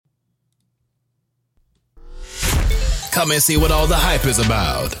Come and see what all the hype is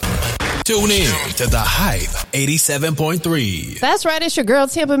about. Tune in to The Hype 87.3. That's right. It's your girl,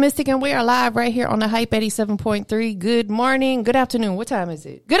 TampaMystic, and we are live right here on The Hype 87.3. Good morning. Good afternoon. What time is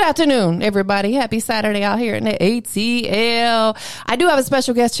it? Good afternoon, everybody. Happy Saturday out here in the ATL. I do have a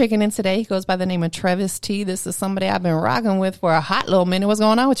special guest checking in today. He goes by the name of Trevis T. This is somebody I've been rocking with for a hot little minute. What's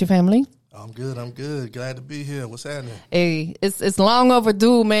going on with your family? I'm good. Glad to be here. What's happening? Hey, it's long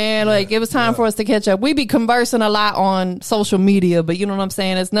overdue, man. Like, it was time for us to catch up. We be conversing a lot on social media, but you know what I'm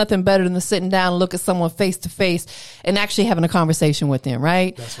saying? It's nothing better than sitting down and look at someone face to face and actually having a conversation with them,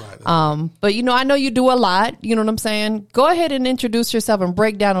 right? That's right. But you know, I know you do a lot. You know what I'm saying? Go ahead and introduce yourself and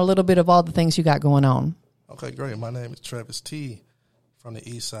break down a little bit of all the things you got going on. Okay, great. My name is Trevis T from the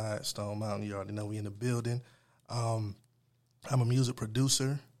East Side, Stone Mountain. You already know we in the building. I'm a music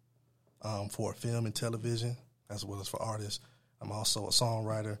producer. For film and television, as well as for artists. I'm also a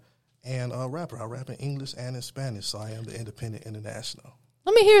songwriter and a rapper. I rap in English and in Spanish, so I am the independent international.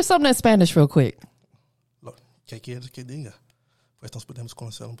 Let me hear something in Spanish real quick. Look, ¿qué quieres que diga? Pues nos podemos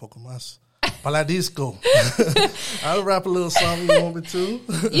conocer un poco más. Para disco. I'll rap a little something you want me to.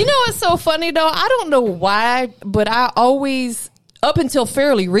 You know what's so funny, though? I don't know why, but I always... Up until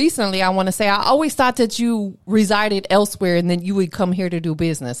fairly recently, I want to say, I always thought that you resided elsewhere and then you would come here to do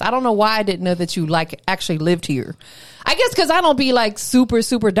business. I don't know why I didn't know that you actually lived here. I guess because I don't be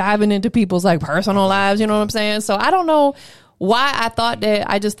super diving into people's personal lives, you know what I'm saying? So I don't know why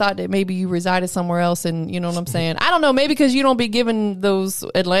I just thought that maybe you resided somewhere else, and you know what I'm saying? I don't know, maybe because you don't be giving those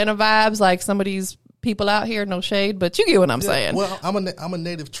Atlanta vibes like some of these people out here. No shade, but you get what I'm saying. Well, I'm a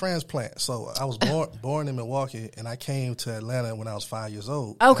native transplant, so I was born in Milwaukee, and I came to Atlanta when I was 5 years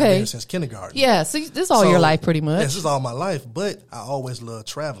old. Okay, I've been here since kindergarten. Yeah, so this is all your life, pretty much. This is all my life, but I always loved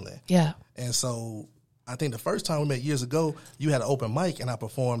traveling. Yeah, and so I think the first time we met years ago, you had an open mic, and I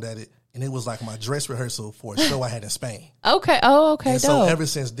performed at it, and it was like my dress rehearsal for a show I had in Spain. Okay, okay, and dope. so ever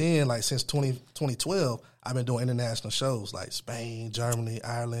since then, since 2012, I've been doing international shows like Spain, Germany,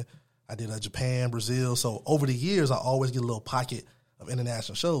 Ireland. I did Japan, Brazil. So over the years, I always get a little pocket of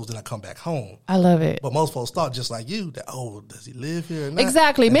international shows. Then I come back home. I love it. But most folks thought just like you that, does he live here or not?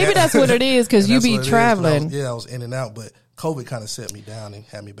 Exactly. And maybe that's what it is because you be traveling. I was in and out, but COVID kind of set me down and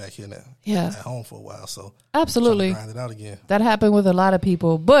had me back here now. Yeah. At home for a while. So absolutely, grind it out again. That happened with a lot of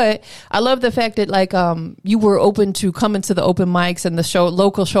people, but I love the fact that you were open to coming to the open mics and the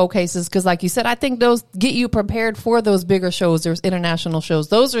local showcases, because like you said, I think those get you prepared for those bigger shows. There's international shows.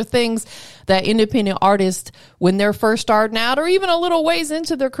 Those are things that independent artists, when they're first starting out or even a little ways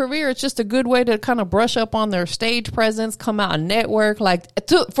into their career, it's just a good way to kind of brush up on their stage presence, come out and network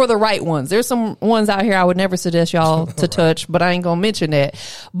for the right ones. There's some ones out here I would never suggest y'all to touch, but I ain't gonna mention that.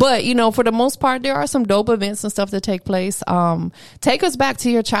 But you know, for the most part, there are some dope events and stuff that take place. Take us back to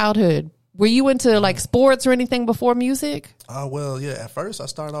your childhood. Were you into sports or anything before music? Well, yeah. At first, I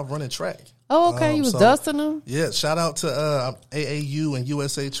started off running track. Oh, okay. You was dusting them? Yeah. Shout out to AAU and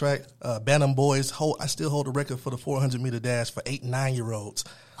USA Track. Bantam Boys. I still hold the record for the 400-meter dash for 8 and 9-year-olds.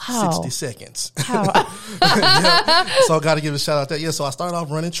 Wow. 60 seconds. Wow. Yeah. So I got to give a shout out to that. Yeah. So I started off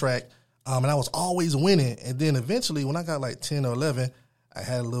running track, and I was always winning. And then eventually, when I got 10 or 11, I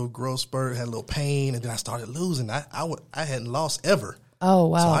had a little growth spurt, had a little pain, and then I started losing. I hadn't lost ever. Oh,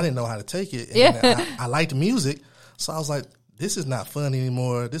 wow. So I didn't know how to take it. And yeah. I liked music. So I was like, this is not fun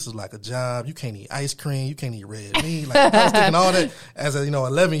anymore. This is like a job. You can't eat ice cream. You can't eat red meat. I was thinking all that as a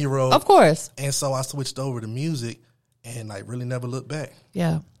 11-year-old. Of course. And so I switched over to music and really never looked back.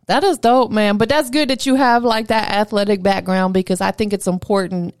 Yeah. That is dope, man. But that's good that you have that athletic background, because I think it's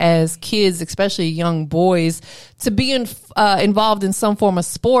important as kids, especially young boys, to be involved in some form of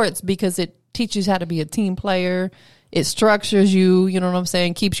sports, because it teaches you how to be a team player. It structures you, you know what I'm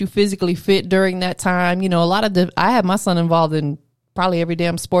saying, keeps you physically fit during that time. You know, I had my son involved in probably every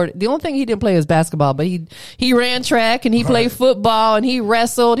damn sport. The only thing he didn't play was basketball, but he ran track and he played football and he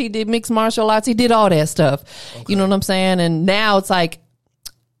wrestled. He did mixed martial arts. He did all that stuff. Okay. You know what I'm saying? And now it's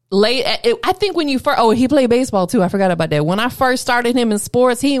I think when you first, he played baseball too. I forgot about that. When I first started him in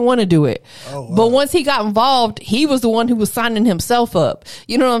sports, he didn't want to do it. Oh, wow. But once he got involved, he was the one who was signing himself up.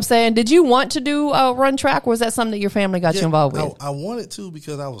 You know what I'm saying? Did you want to do run track, or was that something that your family got you involved with? I wanted to,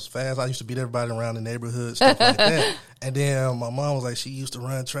 because I was fast. I used to beat everybody around the neighborhood, stuff like that. And then my mom was like, she used to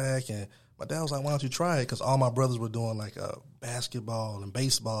run track, and my dad was like, why don't you try it? Because all my brothers were doing basketball and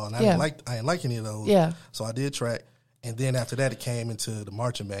baseball, and I didn't like any of those. Yeah. So I did track. And then after that, it came into the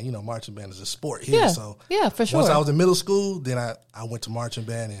marching band. You know, marching band is a sport here. Yeah, so for sure. Once I was in middle school, then I went to marching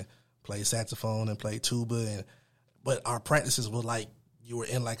band and played saxophone and played tuba. But our practices were you were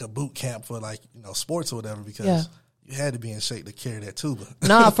in a boot camp for sports or whatever, because you you had to be in shape to carry that tuba.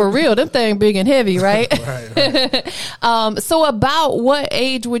 Nah, for real, them thing big and heavy, right? right. So about what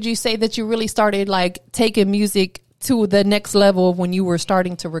age would you say that you really started like taking music to the next level of when you were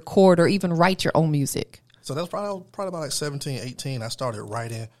starting to record or even write your own music? So that's probably about like 17, 18. I started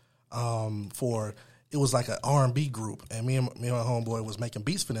writing it was like an R&B group, and me and my homeboy was making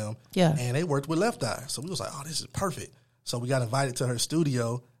beats for them. Yeah. And they worked with Left Eye. So we was like, oh, this is perfect. So we got invited to her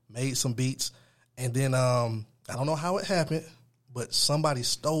studio, made some beats, and then I don't know how it happened, but somebody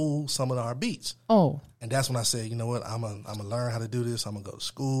stole some of our beats. Oh. And that's when I said, you know what, I'm gonna learn how to do this. I'm gonna go to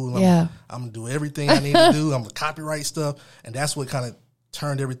school. Yeah. I'm gonna do everything I need to do. I'm gonna copyright stuff. And that's what kind of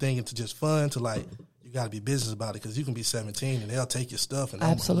turned everything into just fun to like, you got to be business about it, because you can be 17 and they'll take your stuff and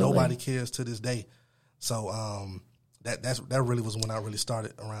nobody cares to this day. So that really was when I really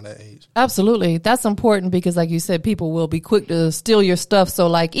started around that age. Absolutely. That's important because like you said, people will be quick to steal your stuff. So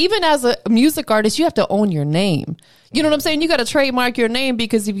like even as a music artist, you have to own your name. You know what I'm saying? You got to trademark your name,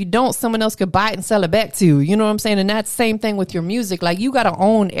 because if you don't, someone else could buy it and sell it back to you. You know what I'm saying? And that's the same thing with your music. Like you got to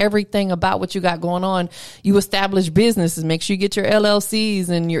own everything about what you got going on. You establish businesses, make sure you get your LLCs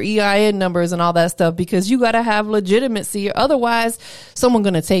and your EIN numbers and all that stuff, because you got to have legitimacy. Otherwise, someone's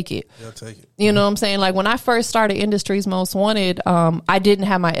going to take it. They'll take it. You know what I'm saying? Like when I first started Industry's Most Wanted, I didn't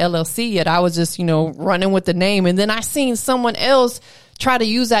have my LLC yet. I was just, running with the name. And then I seen someone else try to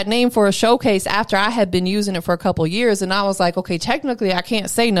use that name for a showcase after I had been using it for a couple of years. And I was like, okay, technically I can't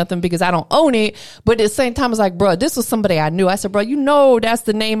say nothing because I don't own it. But at the same time, I was like, bro, this was somebody I knew. I said, bro, that's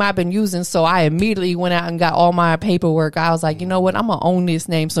the name I've been using. So I immediately went out and got all my paperwork. I was like, you know what? I'm going to own this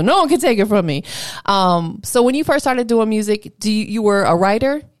name so no one can take it from me. So when you first started doing music, you were a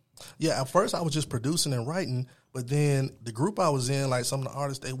writer? Yeah, at first I was just producing and writing. But then the group I was in, like some of the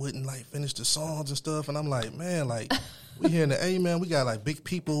artists, they wouldn't like finish the songs and stuff. And I'm like, man, like we here in the A, man, we got like big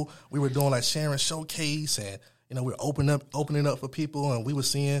people. We were doing like Sharon Showcase, and we were opening up for people, and we were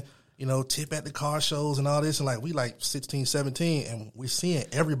seeing, Tip at the car shows and all this, and like we like 16, 17, and we're seeing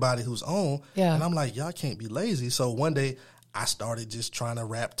everybody who's on. Yeah. And I'm like, y'all can't be lazy. So one day I started just trying to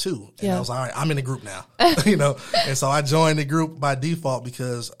rap too. And I was like, all right, I'm in the group now. And so I joined the group by default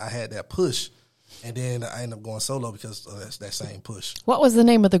because I had that push. And then I ended up going solo because that's that same push. What was the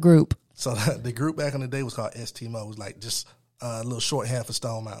name of the group? So the group back in the day was called STMO. It was like just a little shorthand for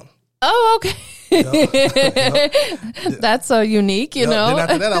Stone Mountain. Oh, okay. That's so unique, Then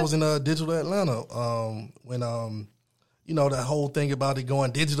after that, I was in Digital Atlanta. When that whole thing about it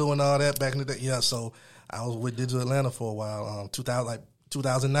going digital and all that back in the day. Yeah, so I was with Digital Atlanta for a while.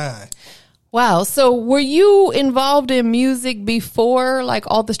 2009. Wow. So were you involved in music before like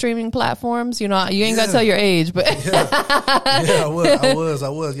all the streaming platforms? You ain't got to tell your age, but yeah, I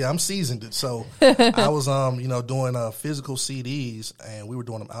was. Yeah, I'm seasoned. So I was, doing physical CDs, and we were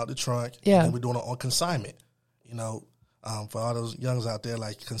doing them out the trunk. Yeah. And we're doing it on consignment, for all those youngs out there,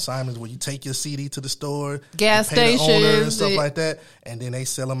 like consignments where you take your CD to the store, gas stations, and stuff like that, and then they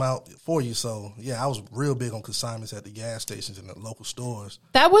sell them out for you. So yeah, I was real big on consignments at the gas stations and the local stores.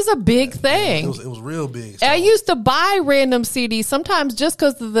 That was a big thing. It was real big. So. I used to buy random CDs sometimes just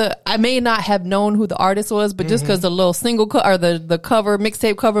because I may not have known who the artist was, but just because the little single or the cover,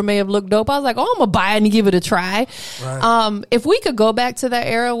 mixtape cover may have looked dope. I was like, oh, I'm gonna buy it and give it a try. Right. If we could go back to that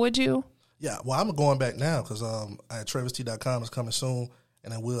era, would you? Yeah, well, I'm going back now because TrevisT.com is coming soon,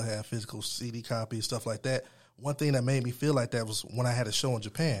 and I will have physical CD copies, stuff like that. One thing that made me feel like that was when I had a show in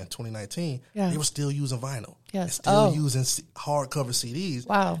Japan, 2019, they were still using vinyl. Yes. Still using hardcover CDs.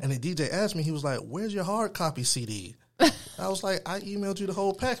 Wow. And the DJ asked me, he was like, where's your hard copy CD? I was like, I emailed you the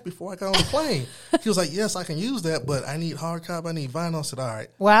whole pack before I got on the plane. He was like, yes, I can use that, but I need hard copy, I need vinyl. I said, all right.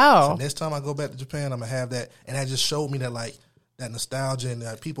 Wow. So next time I go back to Japan, I'm going to have that. And that just showed me that, like, that nostalgia, and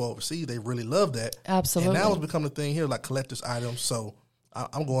that people overseas, they really love that. Absolutely. And now it's become the thing here, like collector's items. So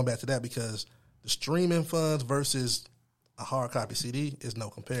I'm going back to that because the streaming funds versus a hard copy CD is no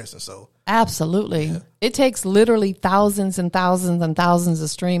comparison. So absolutely. It takes literally thousands and thousands and thousands of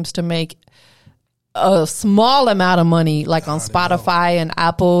streams to make a small amount of money, like on Spotify and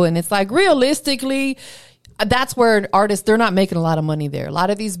Apple. And it's like, realistically, that's where artists, they're not making a lot of money there. A lot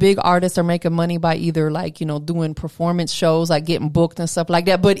of these big artists are making money by either like, doing performance shows, like getting booked and stuff like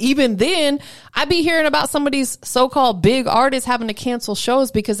that. But even then, I be hearing about some of these so-called big artists having to cancel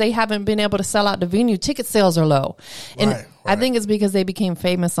shows because they haven't been able to sell out the venue. Ticket sales are low. And right. I think it's because they became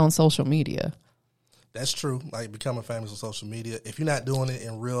famous on social media. That's true. Like becoming famous on social media. If you're not doing it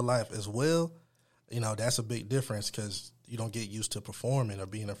in real life as well, that's a big difference because you don't get used to performing or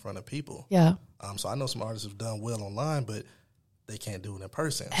being in front of people. Yeah. So I know some artists have done well online, but they can't do it in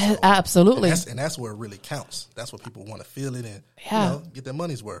person. So, absolutely. And that's where it really counts. That's what people want to feel it and get their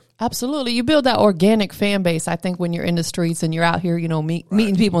money's worth. Absolutely. You build that organic fan base, I think, when you're in the streets and you're out here,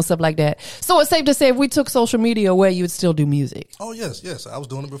 meeting people and stuff like that. So it's safe to say if we took social media away, you would still do music. Oh, yes. I was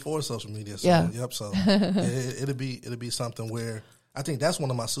doing it before social media. So, yep. So it'll be something where I think that's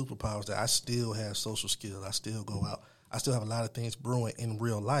one of my superpowers, that I still have social skills. I still go out. I still have a lot of things brewing in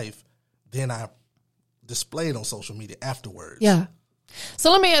real life. Then I display it on social media afterwards. Yeah.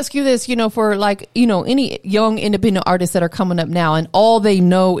 So let me ask you this, for any young independent artists that are coming up now and all they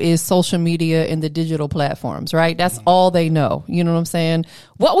know is social media and the digital platforms, right? That's all they know. You know what I'm saying?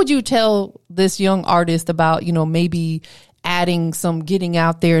 What would you tell this young artist about, maybe adding some getting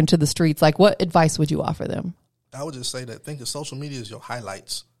out there into the streets? Like, what advice would you offer them? I would just say that think of social media as your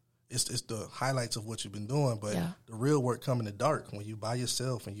highlights. It's the highlights of what you've been doing, but the real work come in the dark when you by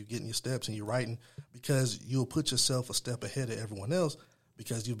yourself and you're getting your steps and you're writing, because you'll put yourself a step ahead of everyone else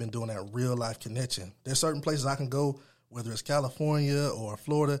because you've been doing that real life connection. There's certain places I can go, whether it's California or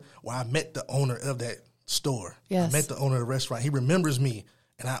Florida, where I met the owner of that store. Yes. I met the owner of the restaurant. He remembers me,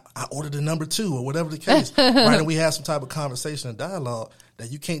 and I ordered the number 2 or whatever the case. Right, and we had some type of conversation and dialogue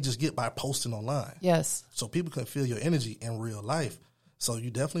that you can't just get by posting online. Yes. So people can feel your energy in real life. So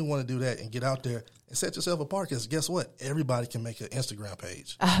you definitely want to do that and get out there and set yourself apart, because guess what? Everybody can make an Instagram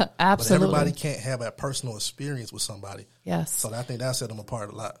page. Absolutely. But everybody can't have that personal experience with somebody. Yes. So I think that set them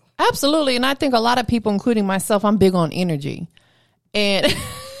apart a lot. Absolutely. And I think a lot of people, including myself, I'm big on energy. And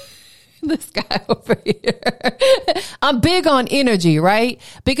this guy over here, I'm big on energy, right?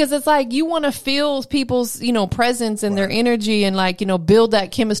 Because it's like you want to feel people's, presence and their energy and build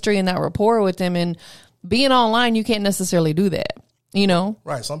that chemistry and that rapport with them. And being online, you can't necessarily do that.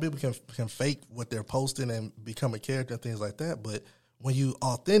 Right. Some people can fake what they're posting and become a character and things like that. But when you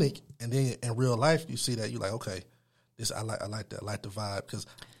authentic and then in real life, you see that, you're like, okay, I like that. I like the vibe. Because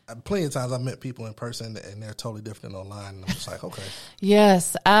plenty of times I've met people in person and they're totally different than online. And I'm just like, okay.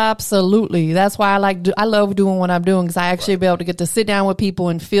 Yes, absolutely. That's why I love doing what I'm doing, because I actually be able to get to sit down with people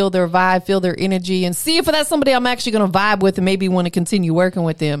and feel their vibe, feel their energy, and see if that's somebody I'm actually going to vibe with and maybe want to continue working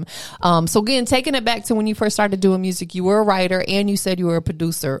with them. So again, taking it back to when you first started doing music, you were a writer and you said you were a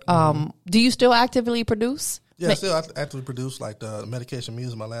producer. Do you still actively produce? Yeah, I still actively produce, like the Medication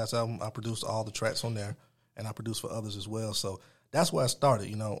Music, my last album. I produced all the tracks on there, and I produced for others as well. So that's where I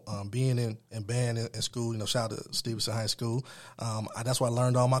started, being in band in school, shout out to Stevenson High School. That's where I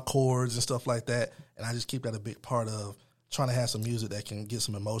learned all my chords and stuff like that. And I just keep that a big part of trying to have some music that can get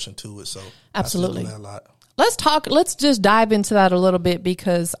some emotion to it. So absolutely. I still do that a lot. Let's just dive into that a little bit,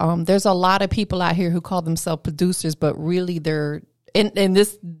 because there's a lot of people out here who call themselves producers, but really they're, and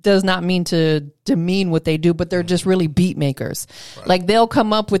this does not mean to demean what they do, but they're just really beat makers. Right. Like they'll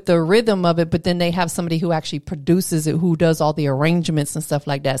come up with the rhythm of it, but then they have somebody who actually produces it, who does all the arrangements and stuff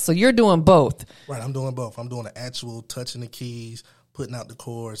like that. So you're doing both. Right, I'm doing both. I'm doing the actual touching the keys, putting out the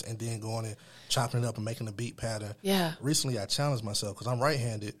chords, and then going and chopping it up and making a beat pattern. Yeah. Recently, I challenged myself because I'm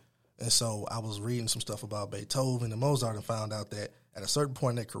right-handed, and so I was reading some stuff about Beethoven and Mozart and found out that at a certain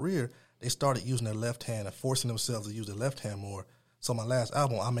point in their career, they started using their left hand and forcing themselves to use their left hand more. So my last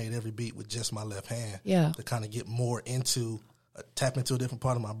album, I made every beat with just my left hand to kind of get more into, tap into a different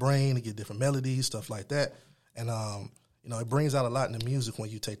part of my brain to get different melodies, stuff like that. And, it brings out a lot in the music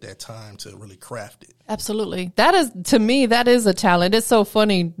when you take that time to really craft it. Absolutely. To me, that is a talent. It's so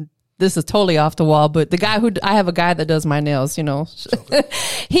funny. This is totally off the wall, but I have a guy that does my nails, okay.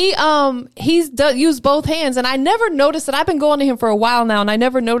 He's used both hands, and I never noticed that. I've been going to him for a while now, and I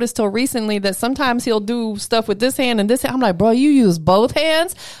never noticed till recently that sometimes he'll do stuff with this hand and this hand. I'm like, bro, you use both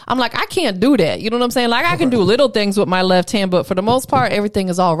hands? I'm like, I can't do that. You know what I'm saying? Like I can do little things with my left hand, but for the most part, everything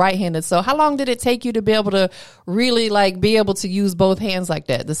is all right-handed. So how long did it take you to be able to really be able to use both hands like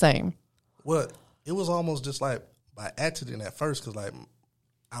that, the same? Well, it was almost just like by accident at first, because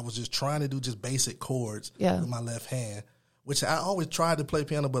I was just trying to do just basic chords with my left hand, which I always tried to play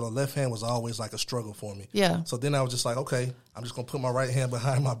piano, but the left hand was always like a struggle for me. Yeah. So then I was just like, okay, I'm just going to put my right hand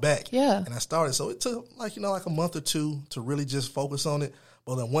behind my back. Yeah. And I started. So it took like a month or two to really just focus on it.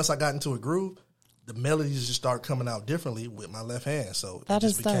 But then once I got into a groove, the melodies just started coming out differently with my left hand. So it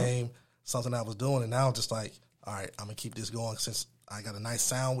just became something I was doing. And now I'm just like, all right, I'm going to keep this going since I got a nice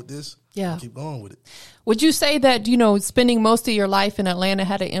sound with this. Yeah. Keep going with it. Would you say that, spending most of your life in Atlanta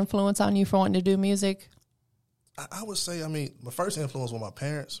had an influence on you for wanting to do music? I would say, my first influence was my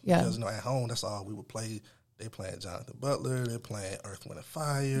parents. Because, at home, that's all we would play. They playing Jonathan Butler. They playing Earth, Wind &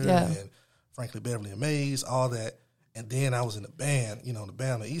 Fire. And frankly, Beverly and Mays, all that. And then I was in the band, the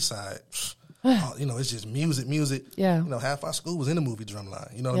band on the east side. It's just music. Yeah. Half our school was in the movie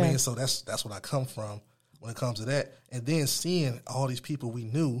Drumline. You know what I mean? So that's what I come from. when it comes to that. And then seeing all these people we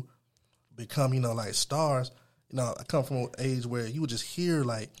knew become, like stars. I come from an age where you would just hear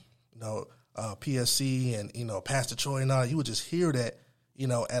PSC and, Pastor Troy and all that. You would just hear that,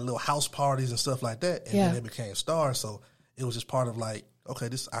 at little house parties and stuff like that. And then they became stars. So it was just part of okay,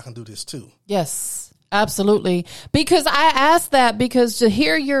 I can do this too. Yes, absolutely. Because I asked that because to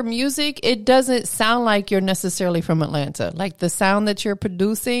hear your music, it doesn't sound like you're necessarily from Atlanta. Like the sound that you're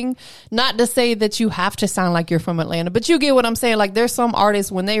producing, not to say that you have to sound like you're from Atlanta, but you get what I'm saying. Like there's some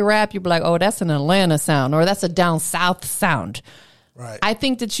artists, when they rap, you'll be like, oh, that's an Atlanta sound or that's a down south sound. Right. I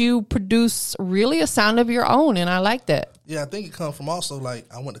think that you produce really a sound of your own, and I like that. Yeah, I think it comes from also, I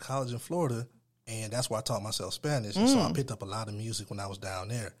went to college in Florida, and that's where I taught myself Spanish. And so I picked up a lot of music when I was down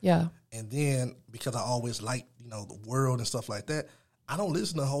there. Yeah. And then because I always liked, the world and stuff like that, I don't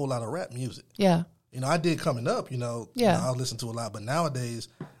listen to a whole lot of rap music. Yeah. I did coming up, Yeah. I listen to a lot. But nowadays,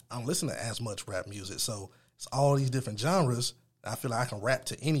 I don't listen to as much rap music. So it's all these different genres. I feel like I can rap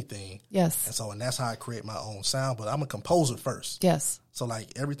to anything. Yes. And that's how I create my own sound. But I'm a composer first. Yes. So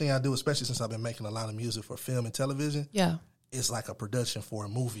everything I do, especially since I've been making a lot of music for film and television, it's like a production for a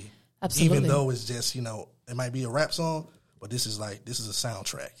movie. Absolutely. Even though it's just, it might be a rap song, but this is a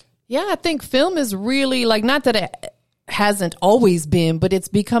soundtrack. Yeah, I think film is really not that it hasn't always been, but it's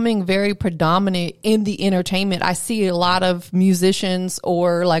becoming very predominant in the entertainment. I see a lot of musicians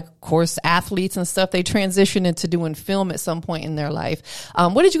or of course, athletes and stuff. They transition into doing film at some point in their life.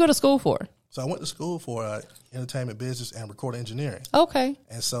 What did you go to school for? So I went to school for entertainment business and recording engineering. Okay.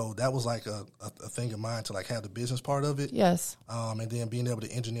 And so that was a thing of mine to have the business part of it. Yes. And then being able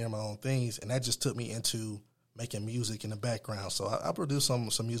to engineer my own things. And that just took me into making music in the background. So I produced some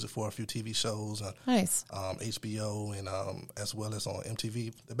music for a few TV shows. Nice. HBO and as well as on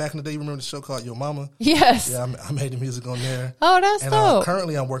MTV. Back in the day, you remember the show called Your Mama? Yes. Yeah, I made the music on there. Oh, that's dope.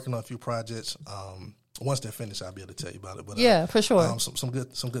 Currently, I'm working on a few projects. Once they're finished, I'll be able to tell you about it. But yeah, for sure. Some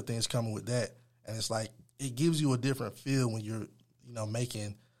good things coming with that. And it's it gives you a different feel when you're,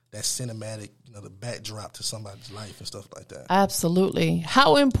 making that cinematic, the backdrop to somebody's life and stuff like that. Absolutely.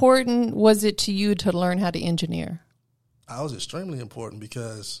 How important was it to you to learn how to engineer? I was extremely important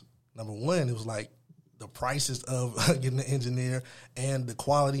because, number one, it was the prices of getting an engineer and the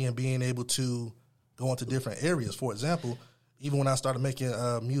quality and being able to go into different areas. For example, even when I started making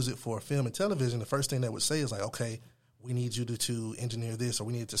music for film and television, the first thing they would say is okay, we need you to engineer this or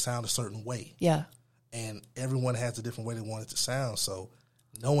we need it to sound a certain way. Yeah. And everyone has a different way they want it to sound. So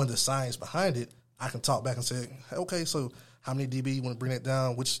knowing the science behind it, I can talk back and say, hey, okay, so how many dB you want to bring it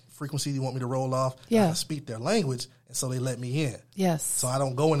down? Which frequency do you want me to roll off? Yeah. I can speak their language, and so they let me in. Yes. So I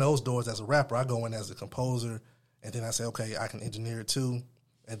don't go in those doors as a rapper. I go in as a composer, and then I say, okay, I can engineer it too.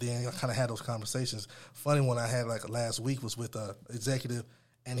 And then I kind of had those conversations. Funny one I had last week was with an executive,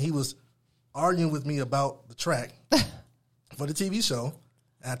 and he was arguing with me about the track for the TV show.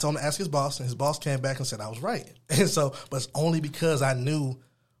 And I told him to ask his boss, and his boss came back and said I was right. And so, but it's only because I knew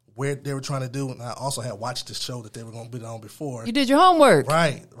where they were trying to do, and I also had watched the show that they were going to be on before. You did your homework,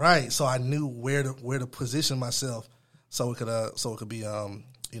 right. So I knew where to position myself, so it could be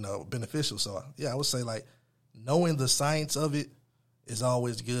beneficial. So yeah, I would say knowing the science of it is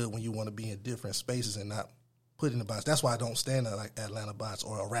always good when you want to be in different spaces and not put in the box. That's why I don't stand at Atlanta bots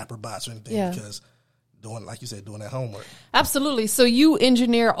or a rapper bots or anything because doing that homework. Absolutely. So you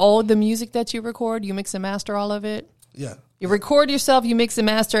engineer all the music that you record, you mix and master all of it? Yeah. You record yourself, you mix and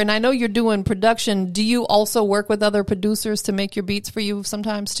master, and I know you're doing production. Do you also work with other producers to make your beats for you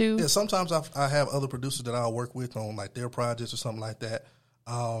sometimes too? Yeah, sometimes I have other producers that I'll work with on their projects or something like that.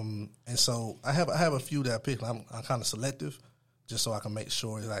 And so I have a few that I pick. I'm kind of selective, just so I can make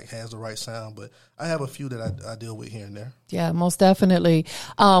sure it has the right sound. But I have a few that I deal with here and there. Yeah, most definitely.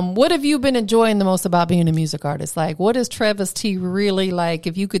 What have you been enjoying the most about being a music artist? What is Trevis T really like?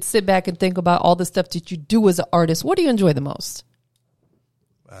 If you could sit back and think about all the stuff that you do as an artist, what do you enjoy the most?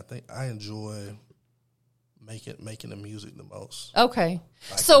 I think I enjoy making the music the most. Okay.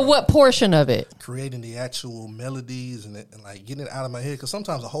 So what portion of it? Creating the actual melodies and getting it out of my head. Because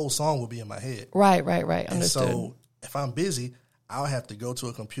sometimes a whole song will be in my head. Right. Understood. And so if I'm busy, I'll have to go to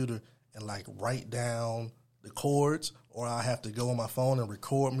a computer and write down the chords, or I'll have to go on my phone and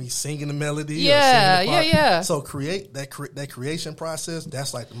record me singing the melody. Yeah. So create that creation process.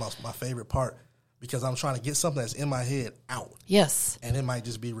 That's my favorite part, because I'm trying to get something that's in my head out. Yes. And it might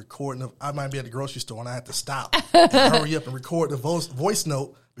just be recording. I might be at the grocery store and I have to stop and hurry up and record the voice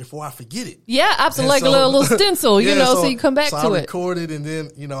note before I forget it. Yeah, absolutely. A little stencil, so you come back to I it. record it, and then,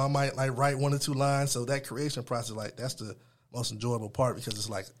 I might write one or two lines. So that creation process, that's the most enjoyable part, because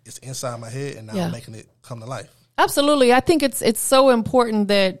it's inside my head, and now I'm making it come to life. Absolutely. I think it's so important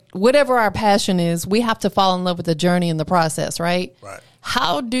that whatever our passion is, we have to fall in love with the journey and the process, right? Right.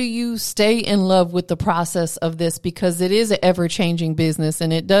 How do you stay in love with the process of this? Because it is an ever-changing business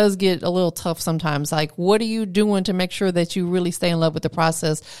and it does get a little tough sometimes. Like, what are you doing to make sure that you really stay in love with the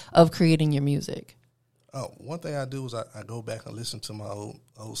process of creating your music? One thing I do is I go back and listen to my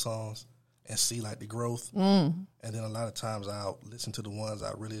old songs and see like the growth. And then a lot of times I'll listen to the ones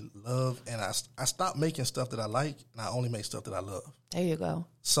I really love, and I stop making stuff that I like, and I only make stuff that I love. There you go.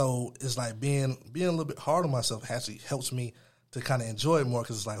 So it's like being a little bit hard on myself actually helps me to kind of enjoy it more,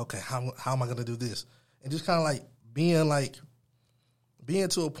 because it's like, okay, how am I going to do this? And just kind of being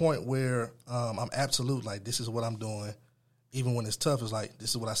to a point where I'm absolute, like, this is what I'm doing. Even when it's tough, it's like,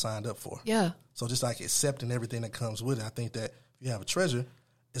 this is what I signed up for. Yeah. So just like accepting everything that comes with it. I think that if you have a treasure,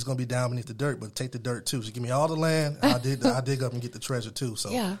 it's going to be down beneath the dirt, but take the dirt too. So give me all the land, and I'll dig up and get the treasure too. So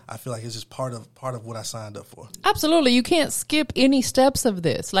yeah. I feel like it's just part of what I signed up for. Absolutely. You can't skip any steps of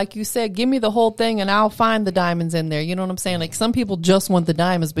this. Like you said, give me the whole thing and I'll find the diamonds in there. You know what I'm saying? Like, some people just want the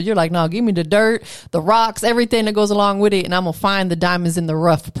diamonds, but you're like, no, give me the dirt, the rocks, everything that goes along with it, and I'm going to find the diamonds in the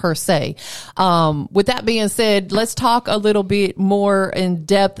rough per se. With that being said, let's talk a little bit more in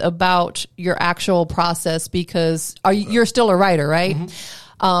depth about your actual process, because you're still a writer, right?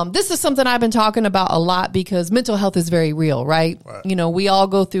 Mm-hmm. This is something I've been talking about a lot because mental health is very real, right? You know, we all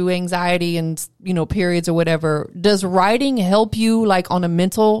go through anxiety and, periods or whatever. Does writing help you, like, on a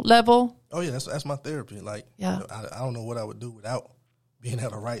mental level? Oh, yeah, that's my therapy. Like, yeah. I don't know what I would do without being able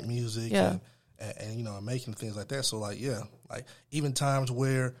to write music and making things like that. So, like, yeah, like, even times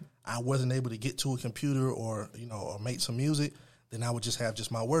where I wasn't able to get to a computer or make some music, then I would just have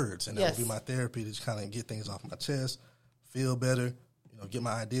just my words, and that would be my therapy to just kind of get things off my chest, feel better. Get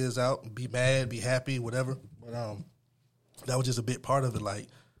my ideas out, be mad, be happy, whatever. But that was just a big part of it, like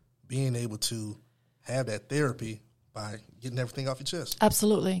being able to have that therapy by getting everything off your chest.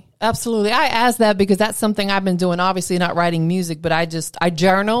 Absolutely. Absolutely. I asked that because that's something I've been doing, obviously not writing music, but I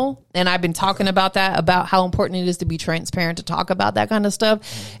journal, and I've been talking about that, about how important it is to be transparent, to talk about that kind of stuff,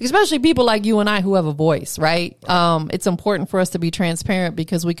 especially people like you and I who have a voice, right? It's important for us to be transparent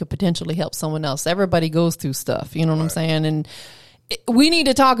because we could potentially help someone else. Everybody goes through stuff, you know what I'm saying? And we need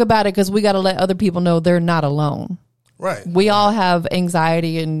to talk about it because we got to let other people know they're not alone. Right. We all have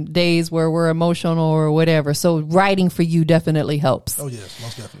anxiety and days where we're emotional or whatever. So writing for you definitely helps. Oh, yes,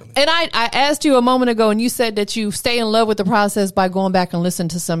 most definitely. And I asked you a moment ago, and you said that you stay in love with the process by going back and listening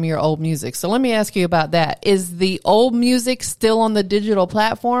to some of your old music. So let me ask you about that. Is the old music still on the digital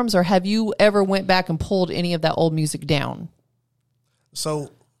platforms, or have you ever went back and pulled any of that old music down?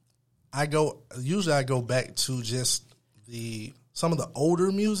 So I go back to just some of the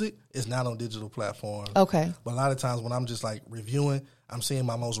older music is not on digital platforms. Okay. But a lot of times when I'm just like reviewing, I'm seeing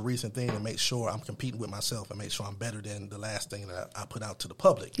my most recent thing and make sure I'm competing with myself and make sure I'm better than the last thing that I put out to the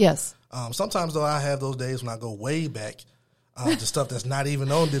public. Yes. Sometimes though I have those days when I go way back to stuff that's not even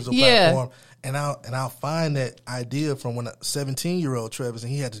on digital platform, and I'll find that idea from when a 17-year-old Trevis,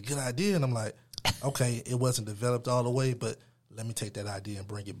 and he had this good idea, and I'm like, okay, it wasn't developed all the way, but let me take that idea and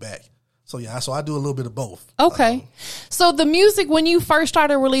bring it back. So, so I do a little bit of both. Okay. So the music, when you first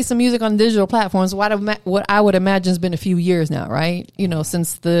started releasing music on digital platforms, what I would imagine has been a few years now, right?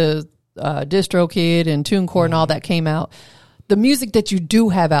 Since the DistroKid and TuneCore and all that came out. The music that you do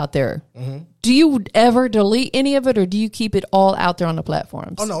have out there, do you ever delete any of it, or do you keep it all out there on the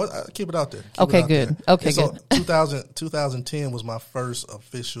platforms? Oh, no, I keep it out there. Okay, good. Okay, good. So 2010 was my first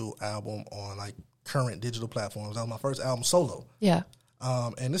official album on, like, current digital platforms. That was my first album solo. Yeah.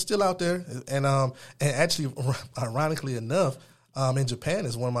 And it's still out there. And actually, ironically enough, in Japan,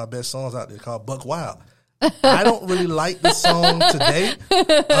 it's one of my best songs out there called Buck Wild. I don't really like the song today.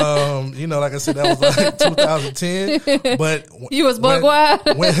 Like I said, that was like 2010. But you was Buck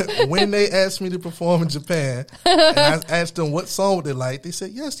Wild? when they asked me to perform in Japan, and I asked them what song would they like, they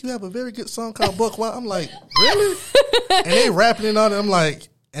said, yes, you have a very good song called Buck Wild. I'm like, really? And they rapping it on it. I'm like,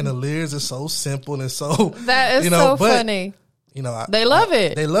 and the lyrics are so simple and so... That is funny. They love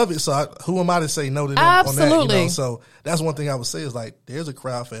it. They love it. So who am I to say no to them Absolutely. on that? So that's one thing I would say is, like, there's a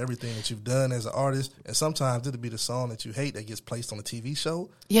crowd for everything that you've done as an artist. And sometimes it'll be the song that you hate that gets placed on a TV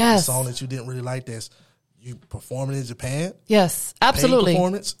show. Yes. The song that you didn't really like that's you performing in Japan. Yes, absolutely.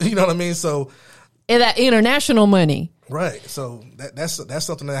 Performance. You know what I mean? So... And that international money. Right. So that's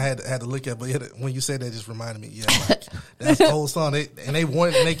something that I had to look at. But when you said that, it just reminded me. Yeah, like, that's the whole song.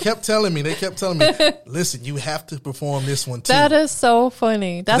 They kept telling me, listen, you have to perform this one too. That is so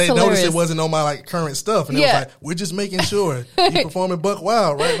funny. That's hilarious. They noticed it wasn't on my like current stuff, and it was like, we're just making sure you performing Buck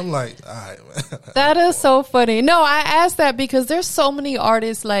Wild, right? And I'm like, all right, man. That is so funny. No, I asked that because there's so many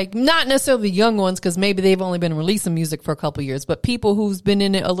artists, like not necessarily the young ones, because maybe they've only been releasing music for a couple years, but people who's been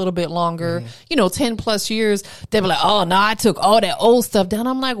in it a little bit longer, 10 plus years, they be like, oh no, I took all that old stuff down.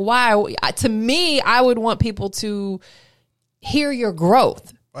 I'm like, why? To me, I would want people to hear your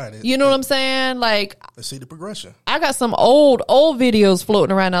growth. Right. You know what I'm saying? Like, let's see the progression. I got some old videos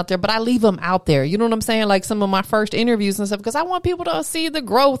floating around out there, but I leave them out there. You know what I'm saying? Like some of my first interviews and stuff, because I want people to see the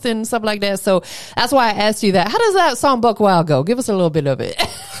growth and stuff like that. So that's why I asked you that. How does that song Buck Wild go? Give us a little bit of it.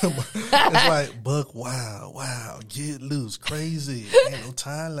 It's like, Buck Wild, wow, get loose, crazy. Ain't no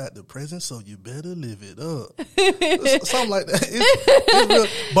time like the present, so you better live it up. Something like that. It's real.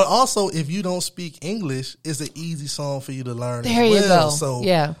 But also, if you don't speak English, it's an easy song for you to learn There as well. you go. So,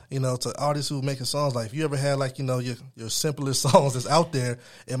 yeah. To artists who are making songs, like if you ever had like, your simplest songs that's out there,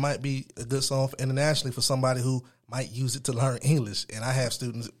 it might be a good song internationally for somebody who might use it to learn English. And I have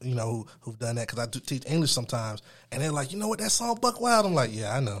students, who've done that because I do teach English sometimes. And they're like, what, that song Buck Wild? I'm like,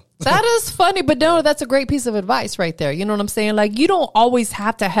 yeah, I know. That is funny, but no, that's a great piece of advice right there. You know what I'm saying? Like, you don't always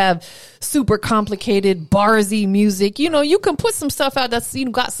have to have super complicated, barsy music. You can put some stuff out that's,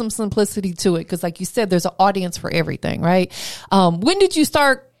 got some simplicity to it. Because like you said, there's an audience for everything, right? When did you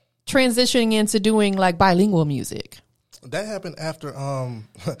start transitioning into doing like bilingual music? That happened after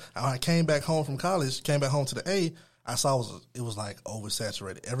I came back home from college, came back home to the A. I saw it was like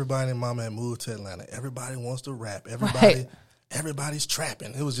oversaturated. Everybody and mama had moved to Atlanta. Everybody wants to rap. Everybody's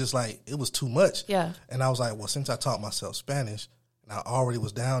trapping. It was just like, it was too much. Yeah. And I was like, well, since I taught myself Spanish and I already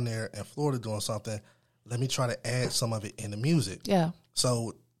was down there in Florida doing something, let me try to add some of it in the music. Yeah.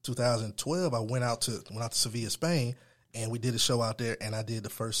 So 2012, I went out to Sevilla, Spain, and we did a show out there, and I did the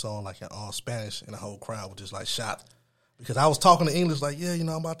first song like in all Spanish, and the whole crowd was just like shocked. Because I was talking to English like, I'm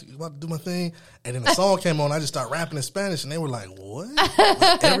about to do my thing. And then the song came on, I just started rapping in Spanish, and they were like, what?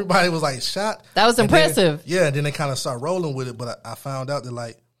 Like, everybody was like shocked. That was impressive. And then they kind of started rolling with it, but I found out that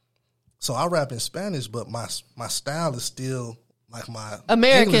like, so I rap in Spanish, but my style is still like my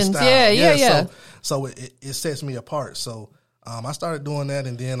Americans. English style. Yeah. So it sets me apart. So I started doing that,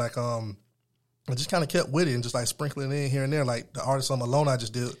 and then like I just kind of kept with it and just like sprinkling it in here and there. Like the artist on Malone, I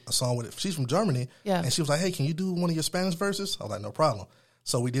just did a song with it. She's from Germany. Yeah. And she was like, hey, can you do one of your Spanish verses? I was like, no problem.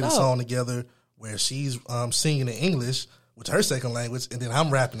 So we did a song together where she's singing in English, which is her second language, and then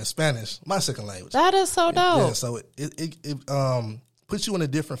I'm rapping in Spanish, my second language. That is so dope. Yeah, so it puts you in a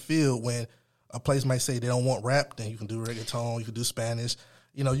different field. When a place might say they don't want rap, then you can do reggaeton, you can do Spanish.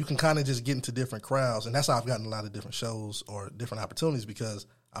 You can kind of just get into different crowds. And that's how I've gotten a lot of different shows or different opportunities, because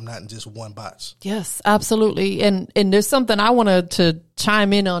I'm not in just one box. Yes, absolutely. And there's something I wanted to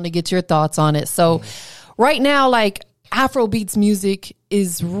chime in on to get your thoughts on it. So right now, like Afrobeats music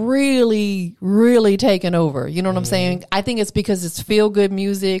is really, really taking over. You know what I'm saying? I think it's because it's feel good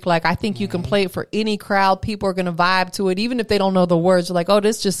music. Like I think you can play it for any crowd. People are going to vibe to it, even if they don't know the words. They're like, oh,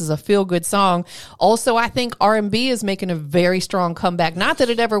 this just is a feel good song. Also, I think R&B is making a very strong comeback. Not that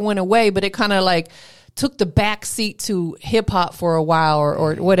it ever went away, but it kind of like took the back seat to hip hop for a while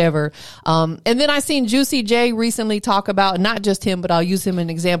or whatever. And then I seen Juicy J recently talk about, not just him, but I'll use him as an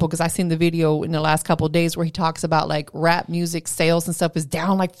example because I seen the video in the last couple of days where he talks about like rap music sales and stuff is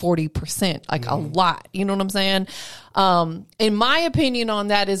down like 40%, like a lot. You know what I'm saying? In my opinion on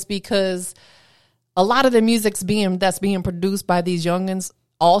that is because a lot of the music's that's being produced by these youngins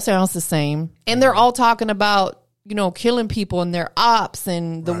all sounds the same. And they're all talking about, killing people and their ops,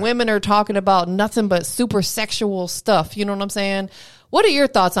 and the women are talking about nothing but super sexual stuff. You know what I'm saying? What are your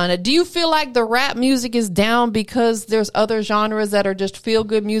thoughts on it? Do you feel like the rap music is down because there's other genres that are just feel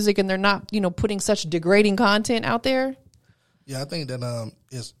good music and they're not, putting such degrading content out there? Yeah, I think that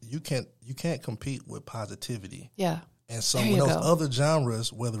you can't compete with positivity. Yeah. And so when those other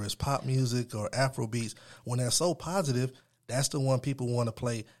genres, whether it's pop music or Afrobeats, when they're so positive, that's the one people want to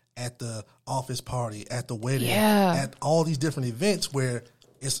play at the office party, at the wedding, at all these different events where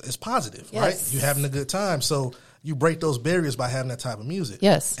it's positive, right? You're having a good time. So you break those barriers by having that type of music.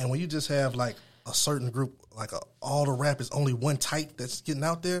 Yes. And when you just have like a certain group, like all the rap is only one type that's getting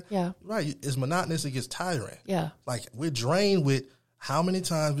out there, right? It's monotonous, it gets tiring. Yeah. Like we're drained with how many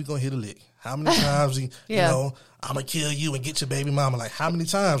times we gonna hit a lick? How many times, I'm gonna kill you and get your baby mama? Like how many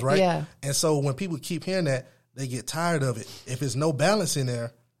times, right? Yeah. And so when people keep hearing that, they get tired of it. If there's no balance in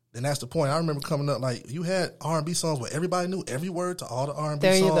there, then that's the point. I remember coming up, like, you had R&B songs where everybody knew every word to all the R&B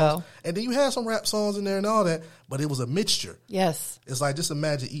there songs. You go. And then you had some rap songs in there and all that, but it was a mixture. Yes. It's like, just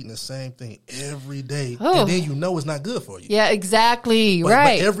imagine eating the same thing every day, Oh. and then you know it's not good for you. Yeah, exactly. But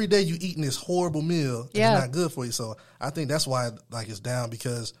right. every day you eating this horrible meal, and Yeah. it's not good for you. So I think that's why, like, it's down,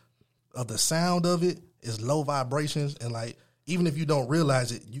 because of the sound of it is low vibrations, and, like, even if you don't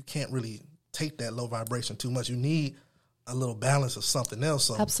realize it, you can't really take that low vibration too much. You need a little balance of something else.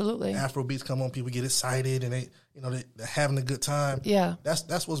 So Absolutely. Afro beats come on, people get excited, and they're having a good time. Yeah.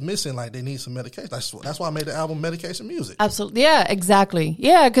 That's what's missing. Like, they need some medication. That's why I made the album Medication Music. Absolutely. Yeah, exactly.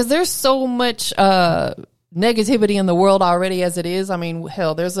 Yeah, because there's so much negativity in the world already as it is. I mean,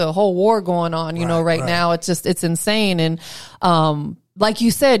 hell, there's a whole war going on, right now. It's insane. And like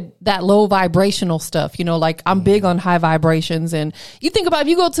you said, that low vibrational stuff, like I'm big on high vibrations. And you think about if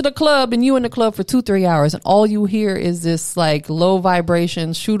you go to the club and you in the club for 2-3 hours and all you hear is this like low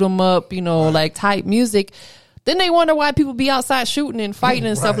vibration, shoot 'em up, like type music. Then they wonder why people be outside shooting and fighting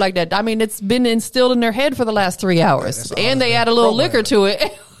and stuff like that. I mean, it's been instilled in their head for the last 3 hours, and they add a little liquor to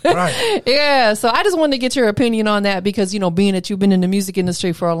it. Right. Yeah. So I just wanted to get your opinion on that because, being that you've been in the music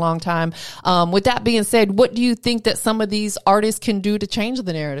industry for a long time. With that being said, what do you think that some of these artists can do to change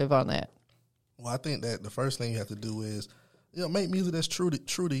the narrative on that? Well, I think that the first thing you have to do is, make music that's true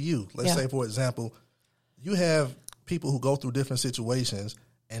to you. Let's say, for example, you have people who go through different situations,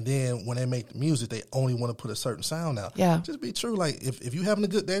 and then when they make the music, they only want to put a certain sound out. Yeah. Just be true. Like, if you're having a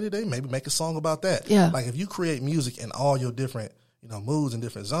good day today, maybe make a song about that. Yeah. Like, if you create music in all your different moods and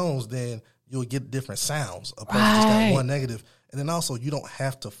different zones, then you'll get different sounds opposed to just that one negative. And then also, you don't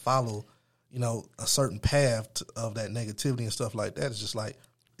have to follow, a certain path of that negativity and stuff like that. It's just like,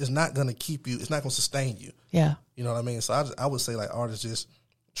 it's not going to keep you, it's not going to sustain you. Yeah. You know what I mean? So I would say, like, artists just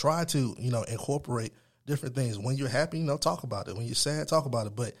try to, incorporate different things. When you're happy, talk about it. When you're sad, talk about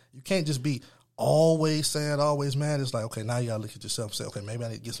it. But you can't just be always sad, always mad. It's like, okay, now you got to look at yourself and say, okay, maybe I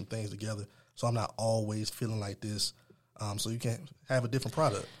need to get some things together so I'm not always feeling like this. So you can have a different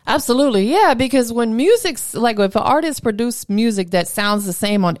product. Absolutely. Yeah. Because when music's like, if an artist produce music that sounds the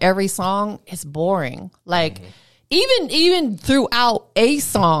same on every song, it's boring. Like, even throughout a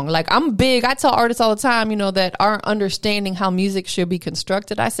song, like I'm big, I tell artists all the time, that aren't understanding how music should be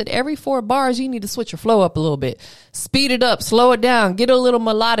constructed. I said, every 4 bars, you need to switch your flow up a little bit, speed it up, slow it down, get a little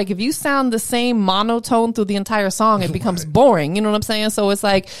melodic. If you sound the same monotone through the entire song, it becomes boring. You know what I'm saying? So it's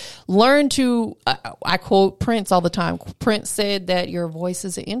like, learn to, I quote Prince all the time. Prince said that your voice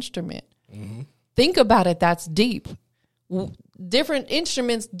is an instrument. Mm-hmm. Think about it. That's deep. Different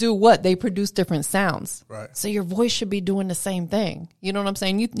instruments do what? They produce different sounds. Right. So your voice should be doing the same thing. You know what I'm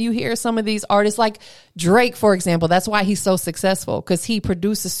saying? You hear some of these artists like Drake, for example. That's why he's so successful, because he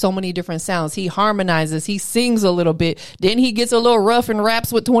produces so many different sounds. He harmonizes. He sings a little bit. Then he gets a little rough and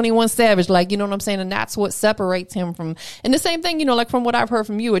raps with 21 Savage. Like, you know what I'm saying? And that's what separates him from. And the same thing, like from what I've heard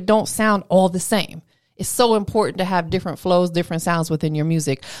from you, it don't sound all the same. It's so important to have different flows, different sounds within your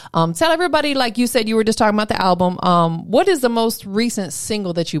music. Tell everybody, like you said, you were just talking about the album. What is the most recent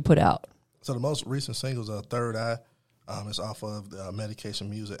single that you put out? So the most recent single is Third Eye. It's off of the Medication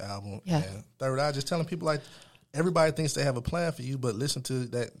Music album. Yeah. And Third Eye, just telling people, like, everybody thinks they have a plan for you, but listen to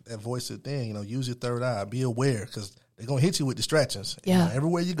that voice within. Use your third eye. Be aware, because they're going to hit you with distractions. Yeah.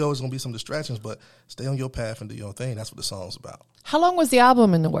 Everywhere you go, there's going to be some distractions, but stay on your path and do your thing. That's what the song's about. How long was the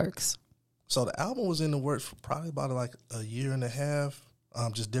album in the works? So the album was in the works for probably about like a year and a half.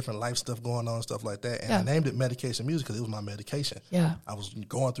 Just different life stuff going on, stuff like that. And I named it Medication Music because it was my medication. Yeah. I was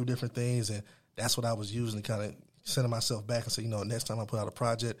going through different things, and that's what I was using to kind of sending myself back and say, next time I put out a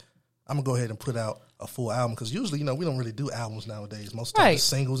project, I'm going to go ahead and put out a full album. Because usually, we don't really do albums nowadays. Most of the time it's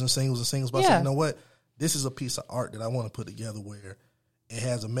singles and singles and singles. But I said, you know what? This is a piece of art that I want to put together where it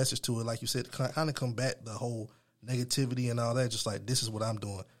has a message to it. Like you said, kind of combat the whole negativity and all that. Just like, this is what I'm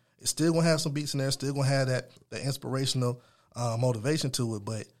doing. It's still going to have some beats in there, still going to have that inspirational motivation to it,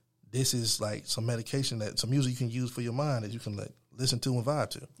 but this is like some medication, some music you can use for your mind that you can like listen to and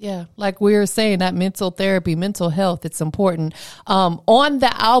vibe to. Yeah, like we were saying, that mental therapy, mental health, it's important. On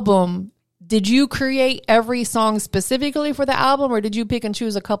the album, did you create every song specifically for the album, or did you pick and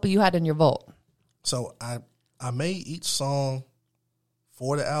choose a couple you had in your vault? So I made each song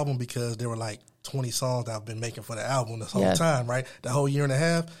for the album because there were like 20 songs that I've been making for the album this whole time, right? The whole year and a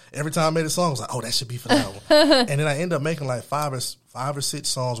half. Every time I made a song, I was like, oh, that should be for the album. And then I ended up making like five or six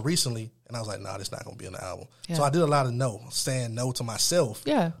songs recently, and I was like, nah, this not going to be in the album. Yeah. So I did a lot of saying no to myself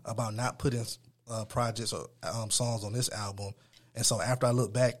about not putting projects or songs on this album. And so after I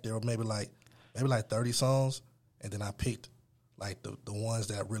look back, there were maybe like 30 songs, and then I picked like the ones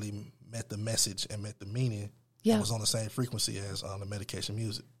that really met the message and met the meaning Yeah. It was on the same frequency as the Medication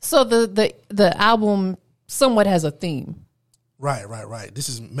Music. So the album somewhat has a theme. Right. This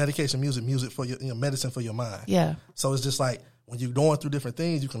is Medication Music, music for your medicine for your mind. Yeah. So it's just like when you're going through different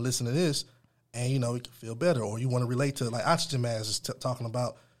things, you can listen to this and, you can feel better. Or you want to relate to, like Oxygen Mask is talking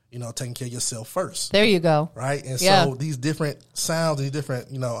about, taking care of yourself first. There you go. Right. And so these different sounds, these different,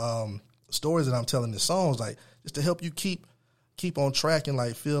 stories that I'm telling in the songs, like just to help you keep on track and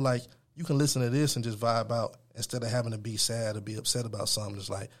like feel like you can listen to this and just vibe out instead of having to be sad or be upset about something. Just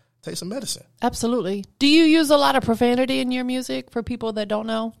like take some medicine. Absolutely. Do you use a lot of profanity in your music for people that don't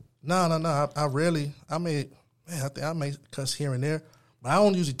know? No. I rarely. I think I may cuss here and there, but I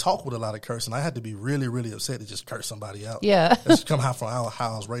don't usually talk with a lot of cursing. I had to be really, really upset to just curse somebody out. Yeah. That's come out from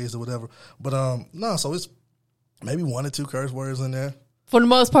how I was raised or whatever. But no, so it's maybe 1 or 2 curse words in there. For the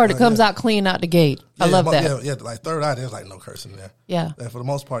most part, it comes out clean out the gate. I love that. Yeah, like Third Eye, there's like no cursing there. Yeah. And for the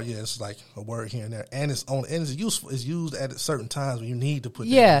most part, it's like a word here and there, and it's useful. It's used at certain times when you need to put.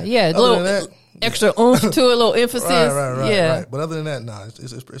 Yeah. A little extra oomph to it, a little emphasis. Right. But other than that, no,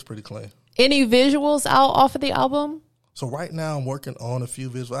 it's pretty clean. Any visuals out off of the album? So right now I'm working on a few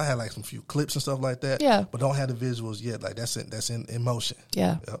visuals. I had like some few clips and stuff like that. Yeah. But don't have the visuals yet. Like that's in motion.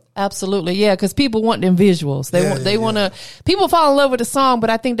 Yeah. Yep. Absolutely. Yeah. Because people want them visuals. They want to, people fall in love with the song, but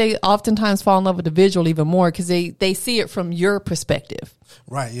I think they oftentimes fall in love with the visual even more because they see it from your perspective.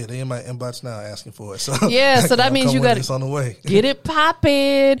 Right. Yeah. They in my inbox now asking for it. So yeah. So that means you got to on the way. Get it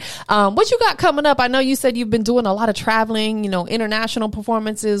popping. What you got coming up? I know you said you've been doing a lot of traveling, international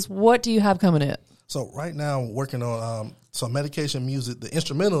performances. What do you have coming up? So right now I'm working on some Medication Music. The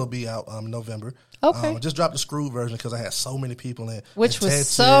instrumental will be out in November. Okay. I just dropped the screwed version because I had so many people in. Which was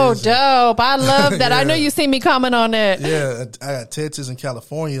so dope. I love that. I know you see me comment on it. Yeah. I got Texas and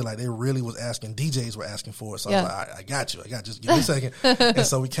California. Like they really was asking. DJs were asking for it. So I was like, I got you. Just give me a second. And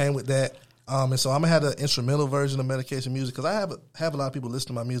so we came with that. And so I'm going to have the instrumental version of Medication Music because I have a lot of people listen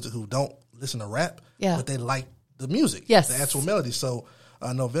to my music who don't listen to rap. Yeah. But they like the music. Yes. The actual melody. So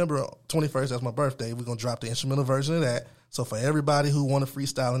November 21st, that's my birthday, we're going to drop the instrumental version of that. So for everybody who want to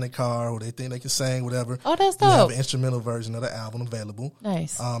freestyle in their car or they think they can sing, whatever. Oh, that's dope. We have an instrumental version of the album available.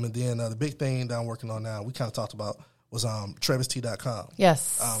 Nice. And then the big thing that I'm working on now, we kind of talked about, was TrevisT.com.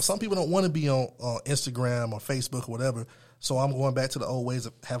 Yes. Some people don't want to be on Instagram or Facebook or whatever. So I'm going back to the old ways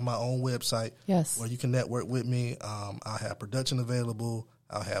of having my own website. Yes. Where you can network with me. I'll have production available.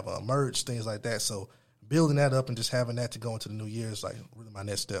 I'll have merch, things like that. So building that up and just having that to go into the new year is like really my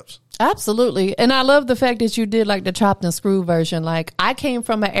next steps. Absolutely. And I love the fact that you did like the chopped and screwed version. Like I came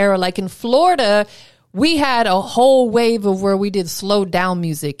from an era like in Florida, we had a whole wave of where we did slow down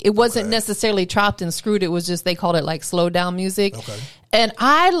music. It wasn't necessarily chopped and screwed. It was just, they called it like slow down music. Okay. And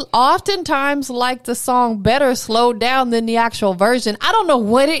I oftentimes like the song better slowed down than the actual version. I don't know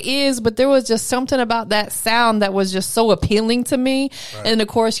what it is, but there was just something about that sound that was just so appealing to me. Right. And of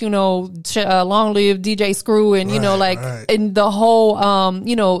course, long live DJ Screw and, and the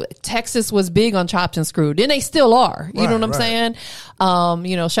whole, Texas was big on chopped and screwed and they still are, you know what I'm saying?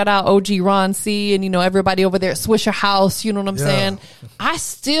 Shout out OG Ron C and, everybody over there at Swisher House, you know what I'm saying? I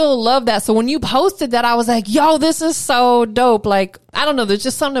still love that. So when you posted that, I was like, yo, this is so dope. Like, I don't know. There's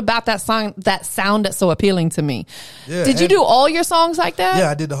just something about that song, that sound that's so appealing to me. Yeah, did you do all your songs like that?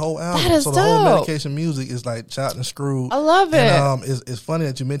 Yeah, I did the whole album. That is so dope. The whole Medication Music is like chopped and screwed. I love it. And, it's funny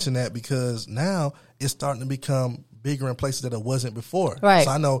that you mentioned that because now it's starting to become bigger in places that it wasn't before. Right.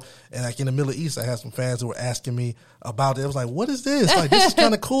 So I know, and like in the Middle East, I had some fans who were asking me about it. I was like, what is this? Like, this is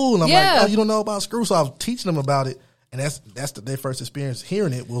kind of cool. And I'm like, oh, you don't know about Screw? So I was teaching them about it. And that's their first experience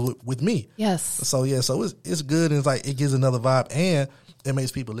hearing it with me. Yes. So it's good and it's like it gives another vibe and it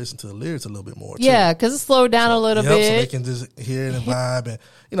makes people listen to the lyrics a little bit more. Yeah, because it slowed down a little bit, so they can just hear it and vibe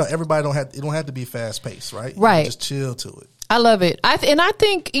and everybody don't have to be fast paced, right? Right. Just chill to it. I love it. I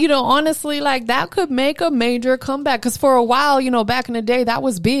think, honestly, like that could make a major comeback because for a while, back in the day, that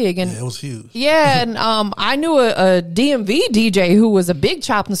was big. And it was huge. Yeah. And I knew a DMV DJ who was a big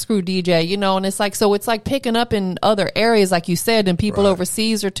chop and screw DJ, and it's like picking up in other areas, like you said, and people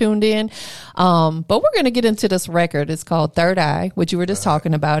overseas are tuned in. But we're going to get into this record. It's called Third Eye, which you were just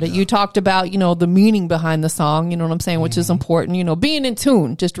talking about it. Yeah. You talked about, the meaning behind the song, you know what I'm saying, which is important, being in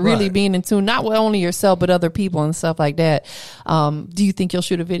tune, just really being in tune, not with only yourself, but other people and stuff like that. Do you think you'll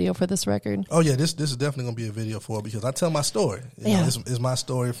shoot a video for this record? Oh yeah, this is definitely gonna be a video for it because I tell my story. This is my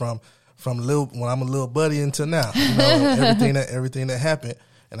story from when I'm a little buddy until now. Everything that happened,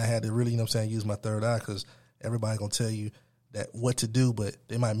 and I had to really, use my third eye because everybody gonna tell you that what to do, but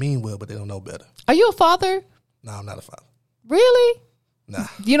they might mean well, but they don't know better. Are you a father? No, I'm not a father. Really? Nah.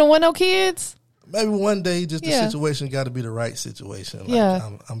 You don't want no kids? Maybe one day, just the situation got to be the right situation.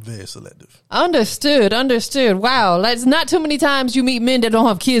 I'm very selective. Understood. Wow, that's not too many times you meet men that don't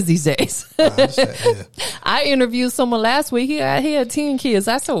have kids these days. I interviewed someone last week. He had 10 kids.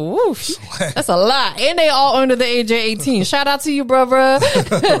 I said, whoosh, that's a lot. And they all under the age of 18. Shout out to you, brother. Right.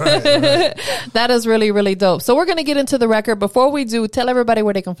 That is really, really dope. So we're going to get into the record. Before we do, tell everybody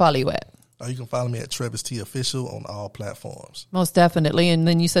where they can follow you at. You can follow me at Trevis T Official on all platforms. Most definitely. And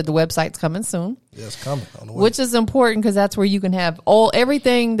then you said the website's coming soon. Yeah, it's coming on the way. Which is important because that's where you can have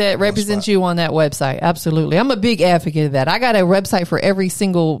everything that represents you on that website. Absolutely. I'm a big advocate of that. I got a website for every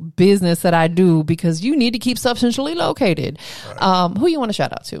single business that I do because you need to keep stuff centrally located. Right. Who you want to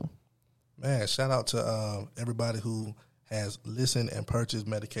shout out to? Man, shout out to everybody who has listened and purchased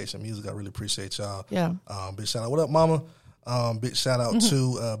Medication Music. I really appreciate y'all. Yeah. Big shout out. What up, mama? Big shout out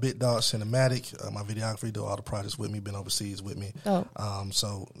to Big Dog Cinematic, my videographer, do all the projects with me, been overseas with me. Oh.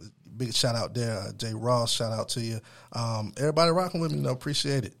 So big shout out there. Jay Ross, shout out to you. Everybody rocking with me,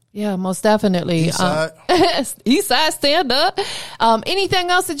 appreciate it. Yeah, most definitely. Eastside, stand up.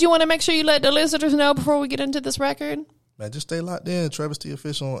 Anything else that you want to make sure you let the listeners know before we get into this record? Man, just stay locked in. Trevis T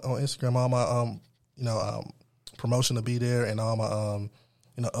Official on Instagram. All my promotion to be there, and all my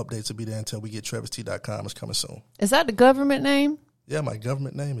updates will be there until we get TrevisT.com. It's coming soon. Is that the government name? Yeah, my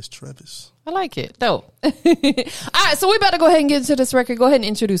government name is Trevis. I like it. Dope. All right, so we better go ahead and get into this record. Go ahead and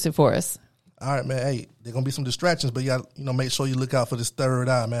introduce it for us. All right, man. Hey, there gonna be some distractions, but you gotta, make sure you look out for this third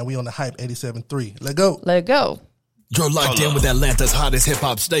eye, man. We on the Hype 87.3. Let go. Let go. You're locked in with Atlanta's hottest hip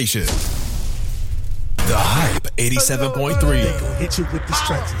hop station. The Hype 87.3. They gon' hit you with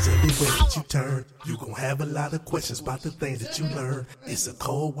distractions everywhere that you turn. You gon' have a lot of questions about the things that you learn. It's a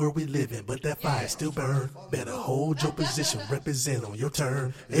cold world we live in, but that fire still burn. Better hold your position, represent on your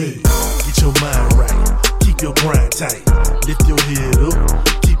turn. Hey, get your mind right, keep your grind tight. Lift your head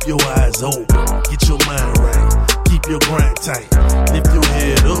up, keep your eyes open. Get your mind right, keep your grind tight. Lift your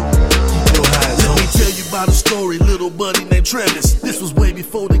head up, keep your eyes open. Let me tell you about a story, little buddy named Trevis. This was way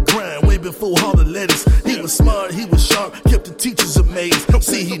before the grind, way before all the letters. He was smart, he was sharp, kept the teachers amazed.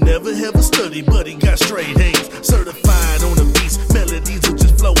 See, he never ever studied, but he got straight A's. Certified on the beats, melodies were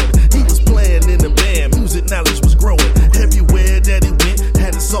just flowing. He was playing in the band, music knowledge was growing. Everywhere that he went,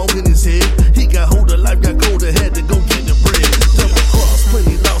 had a song in his head. He got hold of life, got colder, had to go get the bread. Double cross,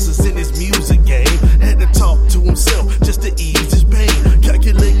 plenty losses in his music game. Had to talk to himself just to ease his pain.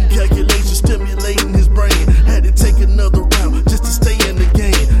 Calculating calculations, stimulating his brain. Had to take another route just to stay in the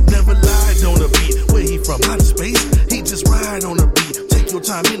game. Never lied on a beat. Where he from? Outer space? He just ride on a beat. Take your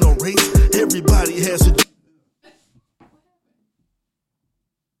time, no race. Everybody has a...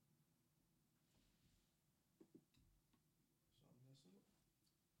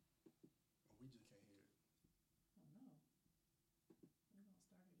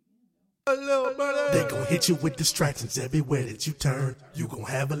 They gon' hit you with distractions everywhere that you turn. You gon'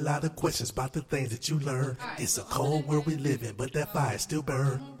 have a lot of questions about the things that you learn. It's a cold world we live in, but that fire still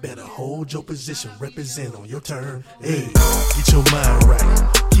burn. Better hold your position, represent on your turn. Hey, get your mind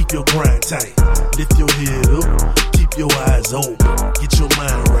right, keep your grind tight. Lift your head up, keep your eyes open. Get your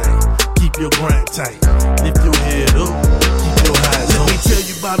mind right, keep your grind tight. Lift your head up, keep your eyes open. Let me tell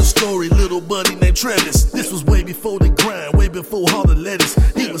you about a story, little buddy named Trevis. This was way before the grind, way before all the letters.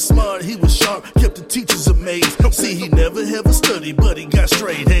 He was smart, he was sharp, kept the teachers amazed. See, he never ever studied, but he got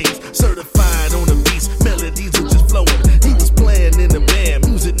straight A's. Certified on the beats, melodies were just flowing. He was playing in the band,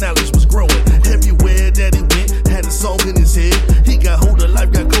 music knowledge was growing. Everywhere that he went, had a song in his head. He got hold of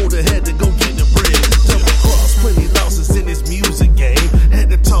life, got colder, had to go get the bread. Double cross, plenty losses in his music game.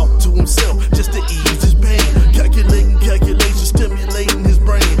 Had to talk to himself just to ease his pain. Calculating calculations, stimulating his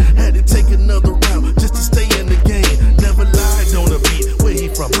brain. Had to take another route just to stay in the game. Never lied on a beat. Where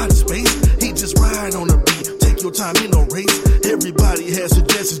he from? Outer space? He just ride on a beat. Take your time, no race. Everybody has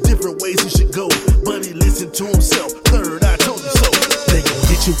suggestions, different ways he should go. But he listened to himself. Third, I told you so. They gon'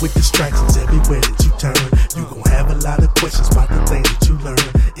 hit you with distractions everywhere that you turn. You gon' have a lot of questions about the things that you learn.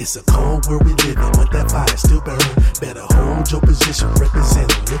 It's a cold world we live in, but that fire still burn. Better hold your position, represent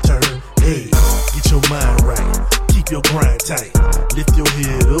on your turn. Hey, get your mind right, keep your grind tight. Lift your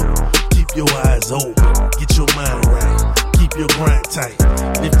head up, keep your eyes open. Get your mind right, keep your grind tight.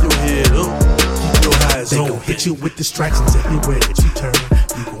 Lift your head up, keep your eyes open. They gon' hit you with distractions everywhere that you turn.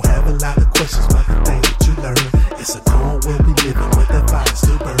 You gon' have a lot of questions about the things that you learn. It's a cold world we live in, but that fire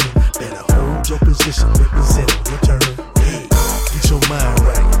still burn. Better hold your position, represent on your turn. Hey, get your mind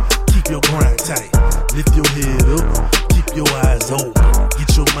right, keep your grind tight. Lift your head up, keep your eyes open. Get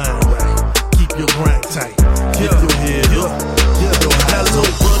your mind right, keep your grind tight. Lift your head up, keep your eyes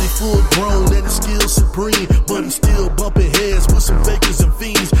open. Buddy full grown and his skills supreme, but he still bumping heads with some fakers and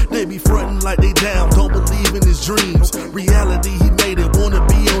fiends. They be frontin' like they down.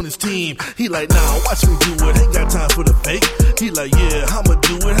 like, nah, watch me do it, ain't got time for the fake. He like, yeah, I'ma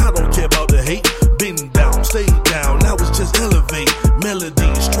do it, I don't care about the hate. Been down, stay down, now it's just elevate.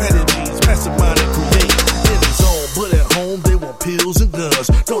 Melodies, strategies, mastermind and create. In the zone, but at home they want pills and guns.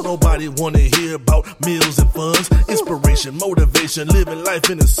 Don't nobody wanna hear about meals and funds. Inspiration, motivation, living life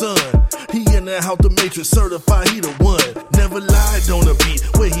in the sun. He in there out the matrix, certified he the one. Never lied on the beat,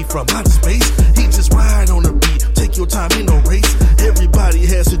 where he from, outer space. He just ride on the beat, take your time, ain't no race. Everybody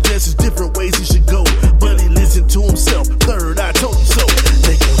has suggestions, different ways he should go, but he listened to himself. Third, I told you so.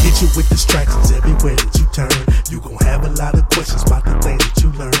 They gon' hit you with distractions everywhere that you turn. You gon' have a lot of questions about the things that you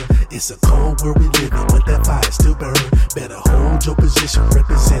learn. It's a cold world we live in, but that fire still burn. Better hold your position,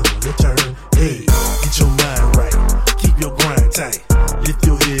 represent on your turn. Hey, get your mind right, keep your grind tight. Lift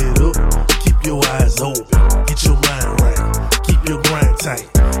your head up, keep your eyes open. Get your mind right, keep your grind tight.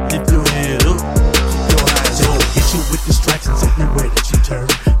 Lift your head up, keep your eyes open. Hit you with distractions everywhere that you turn.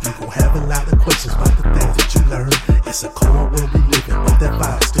 You gon' have a lot of questions about the things that you learn. It's a cold world we live in, but that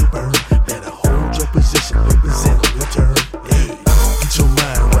fire still burn. Better hold your position, represent on your turn. Hey, get your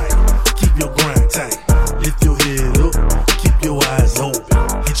mind right, keep your grind tight. Lift your head up, keep your eyes open.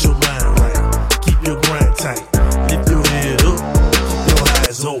 Get your mind right, keep your grind tight. Lift your head up, keep your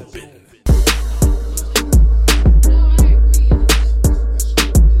eyes open.